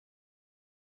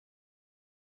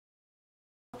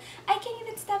I can't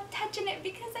even stop touching it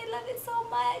because I love it so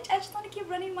much. I just want to keep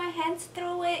running my hands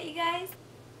through it, you guys.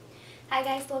 Hi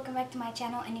guys, welcome back to my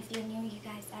channel, and if you're new, you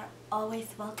guys are always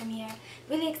welcome here.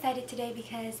 Really excited today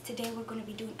because today we're going to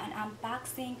be doing an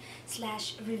unboxing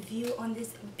slash review on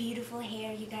this beautiful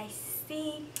hair you guys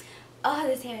see. Oh,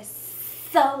 this hair is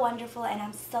so wonderful and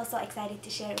I'm so excited to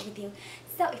share it with you.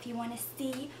 So if you want to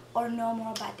see or know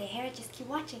more about the hair, just keep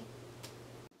watching.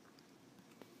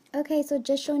 Okay, so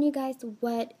just showing you guys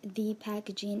what the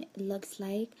packaging looks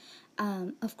like.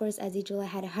 Of course, as usual, I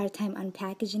had a hard time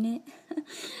unpackaging it.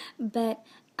 But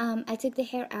I took the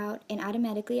hair out and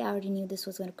automatically I already knew this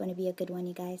was going to be a good one,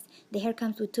 you guys. The hair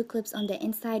comes with 2 clips on the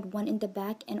inside, 1 in the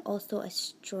back, and also a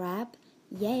strap.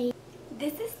 Yay!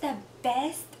 This is the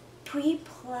best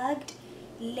pre-plugged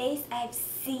lace I've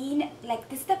seen. Like,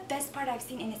 this is the best part I've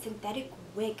seen in a synthetic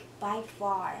wig by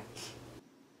far.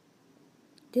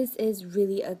 This is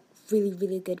really a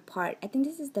really good part. I think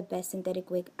this is the best synthetic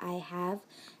wig I have.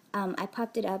 I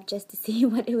popped it up just to see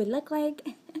what it would look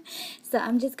like. So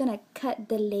I'm just gonna cut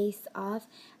the lace off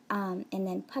and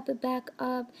then pop it back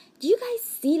up. Do you guys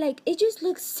see? Like, it just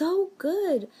looks so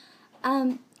good.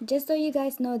 Just so you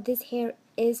guys know, this hair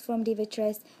is from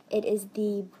Freetress. It is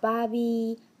the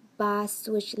Bobbi Boss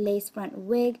Switch Lace Front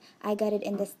Wig. I got it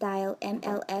in the style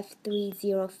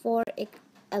mlf-304.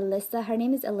 Alyssa. Her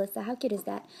name is Alyssa. How cute is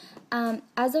that?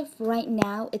 As of right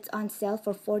now, it's on sale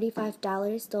for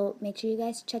 $45. So make sure you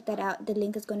guys check that out. The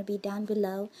link is going to be down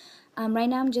below. Right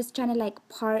now, I'm just trying to like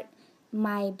part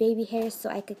my baby hairs so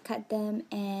I could cut them,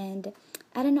 and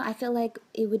I don't know, I feel like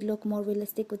it would look more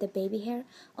realistic with the baby hair.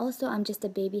 Also, I'm just a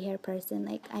baby hair person.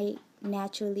 Like, I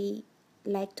naturally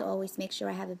like to always make sure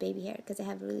I have a baby hair because I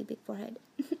have a really big forehead.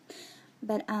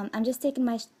 But I'm just taking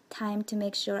my time to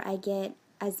make sure I get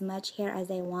as much hair as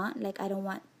I want. Like, I don't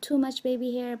want too much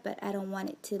baby hair, but I don't want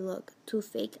it to look too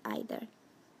fake either.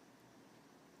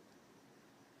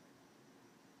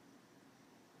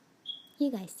 You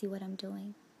guys see what I'm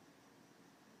doing?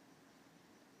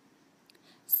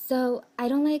 So I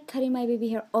don't like cutting my baby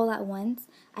hair all at once.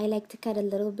 I like to cut a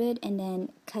little bit and then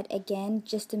cut again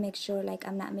just to make sure like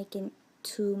I'm not making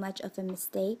too much of a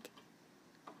mistake.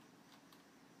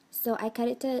 So I cut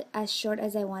it to as short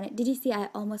as I want it. Did you see? I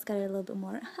almost cut it a little bit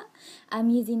more. I'm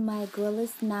using my Gorilla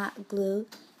Knot glue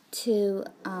to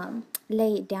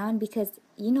lay it down because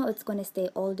you know it's going to stay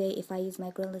all day if I use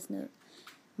my Gorilla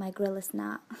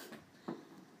Knot.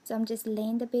 So I'm just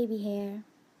laying the baby hair.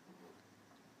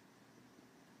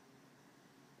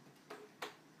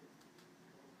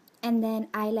 And then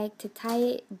I like to tie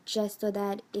it just so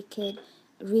that it could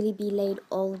really be laid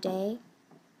all day.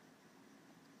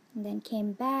 And then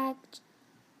came back.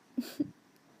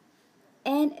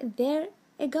 And there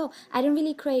you go. I don't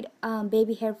really create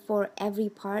baby hair for every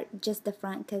part, just the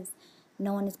front, because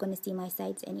no one is going to see my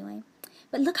sides anyway.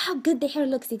 But look how good the hair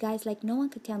looks, you guys. Like, no one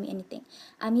could tell me anything.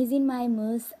 I'm using my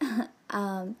mousse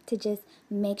to just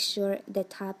make sure the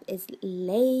top is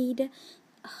laid.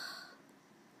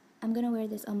 I'm going to wear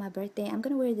this on my birthday. I'm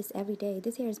going to wear this every day.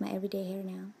 This hair is my everyday hair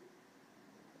now.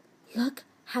 Look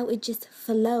how it just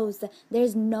flows.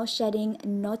 There's no shedding,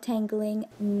 no tangling,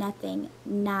 nothing,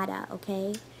 nada,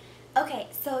 okay? Okay,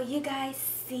 so you guys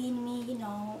seen me, you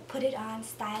know, put it on,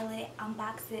 style it,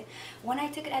 unbox it. When I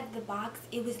took it out of the box,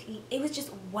 it was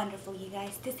just wonderful, you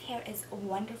guys. This hair is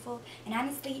wonderful, and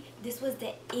honestly, this was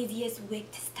the easiest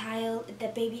wig to style. The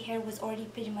baby hair was already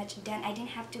pretty much done. I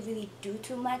didn't have to really do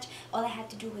too much. All I had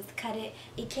to do was cut it.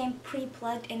 It came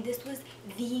pre-plugged, and this was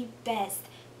the best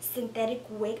synthetic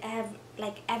wig I have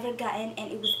like ever gotten,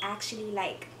 and it was actually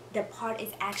like the part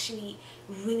is actually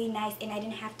really nice, and I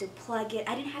didn't have to plug it,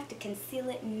 I didn't have to conceal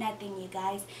it, nothing, you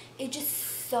guys. It's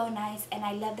just so nice, and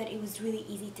I love that it was really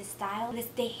easy to style.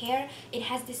 The hair, it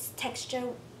has this texture,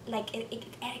 like it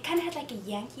kind of has like a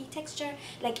Yankee texture.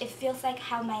 Like, it feels like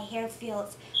how my hair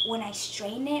feels when I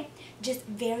straighten it. Just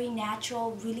very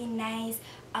natural, really nice,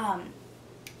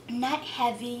 not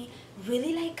heavy,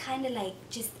 really like kind of like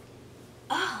just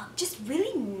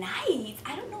really nice.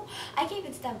 I don't know, I can't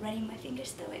even stop running my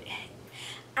fingers through it.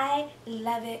 I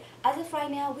love it. As of right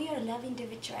now, we are loving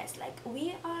Freetress. Like,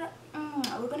 we are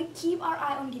we're gonna keep our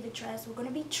eye on Freetress. We're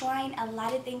gonna be trying a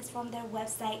lot of things from their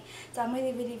website, so I'm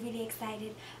really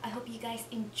excited. I hope you guys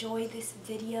enjoy this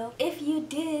video. If you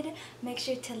did, make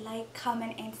sure to like,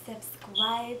 comment, and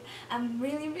subscribe. I'm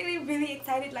really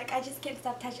excited. Like, I just can't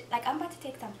stop touching. Like, I'm about to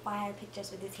take some fire pictures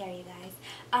with this hair, you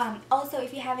guys. Also,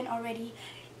 if you haven't already,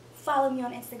 follow me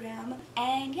on Instagram.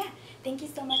 And yeah, thank you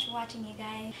so much for watching, you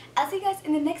guys. I'll see you guys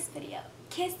in the next video.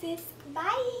 Kisses.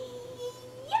 Bye.